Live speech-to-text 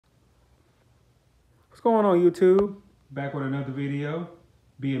What's going on, YouTube? Back with another video.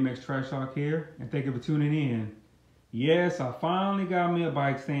 BMX Trash Talk here, and thank you for tuning in. Yes, I finally got me a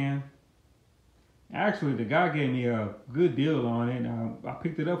bike stand. Actually, the guy gave me a good deal on it. I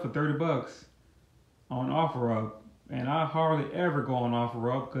picked it up for 30 bucks on OfferUp, and I hardly ever go on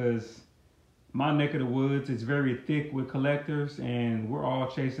OfferUp because my neck of the woods is very thick with collectors, and we're all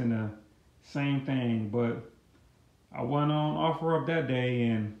chasing the same thing. But I went on OfferUp that day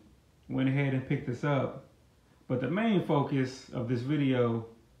and went ahead and picked this up. But the main focus of this video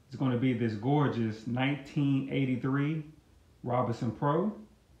is going to be this gorgeous 1983 Robinson Pro.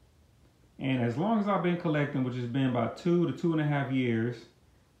 And as long as I've been collecting, which has been about 2 to 2.5 years,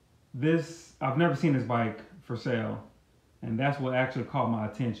 I've never seen this bike for sale. And that's what actually caught my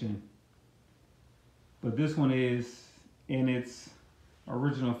attention. But this one is in its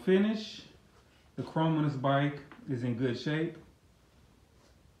original finish. The chrome on this bike is in good shape.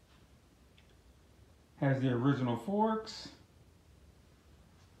 Has the original forks,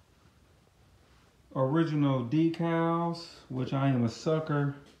 original decals, which I am a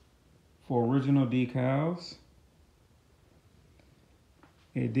sucker for original decals.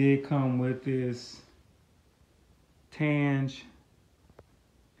 It did come with this Tange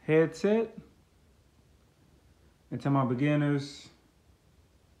headset. And to my beginners,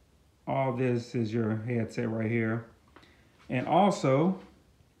 all this is your headset right here. And also,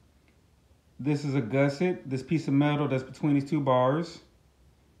 this is a gusset, this piece of metal that's between these two bars.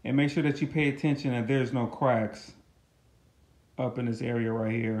 And make sure that you pay attention that there's no cracks up in this area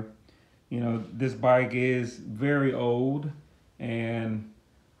right here. You know, this bike is very old, and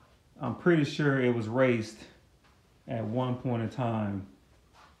I'm pretty sure it was raced at one point in time.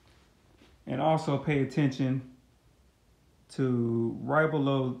 And also pay attention to right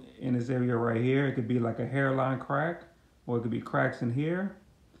below in this area right here. It could be like a hairline crack, or it could be cracks in here.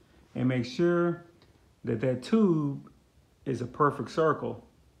 And make sure that that tube is a perfect circle.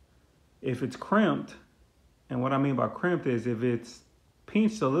 If it's crimped, and what I mean by crimped is if it's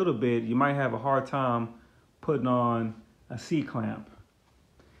pinched a little bit, you might have a hard time putting on a C-clamp.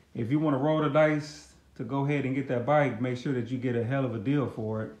 If you want to roll the dice to go ahead and get that bike, make sure that you get a hell of a deal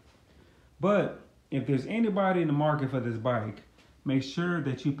for it. But if there's anybody in the market for this bike, make sure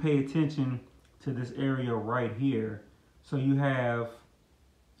that you pay attention to this area right here. So you have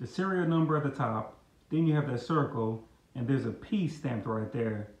the serial number at the top, then you have that circle, and there's a P stamped right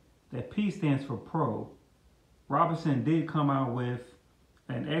there. That P stands for Pro. Robinson did come out with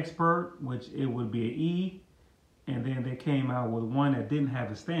an Expert, which it would be an E, and then they came out with one that didn't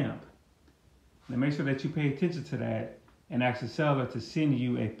have a stamp. Now make sure that you pay attention to that and ask the seller to send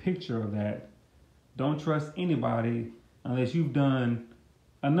you a picture of that. Don't trust anybody unless you've done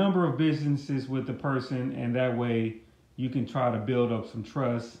a number of businesses with the person, and that way you can try to build up some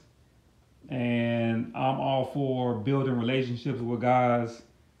trust. And I'm all for building relationships with guys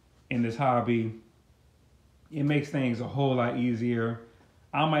in this hobby. It makes things a whole lot easier.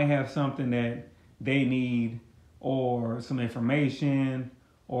 I might have something that they need, or some information,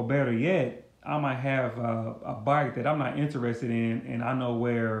 or better yet, I might have a bike that I'm not interested in, and I know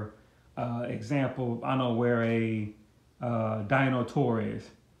where, I know where a Dyno Tour is.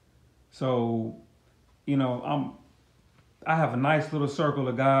 So, you know, I have a nice little circle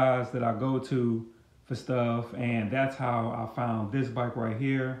of guys that I go to for stuff, and that's how I found this bike right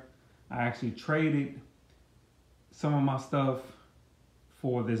here. I actually traded some of my stuff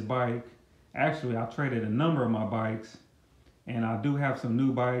for this bike. Actually, I traded a number of my bikes, and I do have some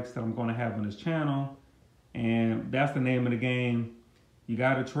new bikes that I'm going to have on this channel, and that's the name of the game. You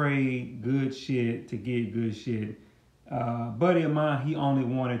got to trade good shit to get good shit. Buddy of mine, he only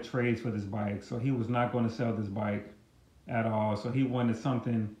wanted trades for this bike, so he was not going to sell this bike at all. So he wanted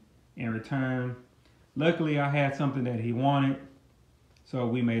something in return. Luckily, I had something that he wanted, so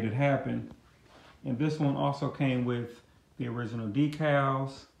we made it happen. And this one also came with the original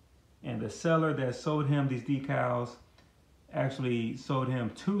decals, and the seller that sold him these decals actually sold him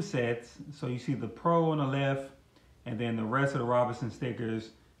 2 sets. So you see the Pro on the left, and then the rest of the Robinson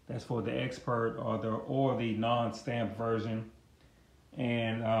stickers, that's for the Expert or the non-stamped version.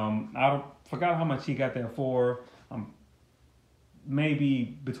 And I forgot how much he got that for.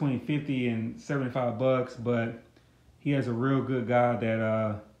 Maybe between 50 and 75 bucks, but he has a real good guy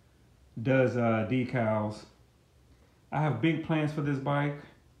that does decals. I have big plans for this bike.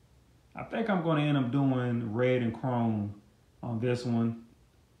 I think I'm going to end up doing red and chrome on this one.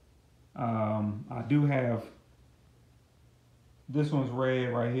 I do have, this one's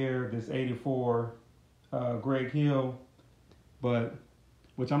red right here, this 84 Greg Hill, but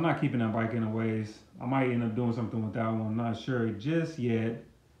which I'm not keeping that bike anyways. I might end up doing something with that one. I'm not sure just yet.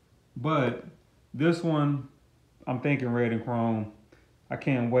 But This one, I'm thinking red and chrome. I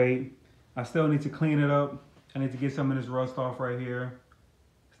can't wait. I still need to clean it up. I need to get some of this rust off right here.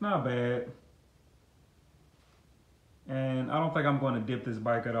 It's not bad. And I don't think I'm going to dip this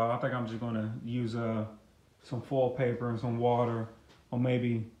bike at all. I think I'm just going to use some foil paper and some water, or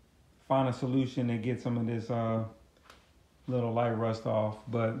maybe find a solution to get some of this little light rust off.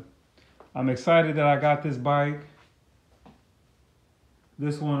 But I'm excited that I got this bike.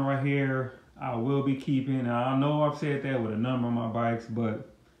 This one right here, I will be keeping. And I know I've said that with a number of my bikes, but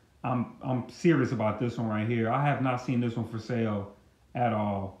I'm serious about this one right here. I have not seen this one for sale at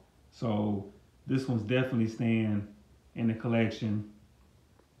all. So this one's definitely staying in the collection.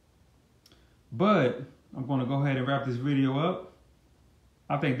 But I'm going to go ahead and wrap this video up.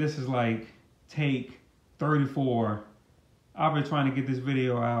 I think this is like take 34. I've been trying to get this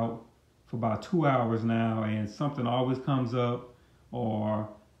video out for about 2 hours now, and something always comes up, or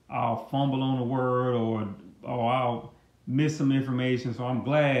I'll fumble on a word, or I'll miss some information. So I'm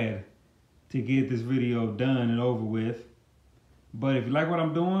glad to get this video done and over with. But if you like what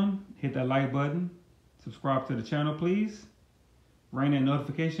I'm doing, hit that like button, subscribe to the channel please, ring that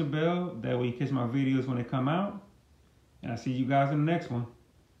notification bell, that way you catch my videos when they come out, and I'll see you guys in the next one.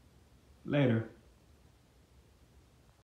 Later.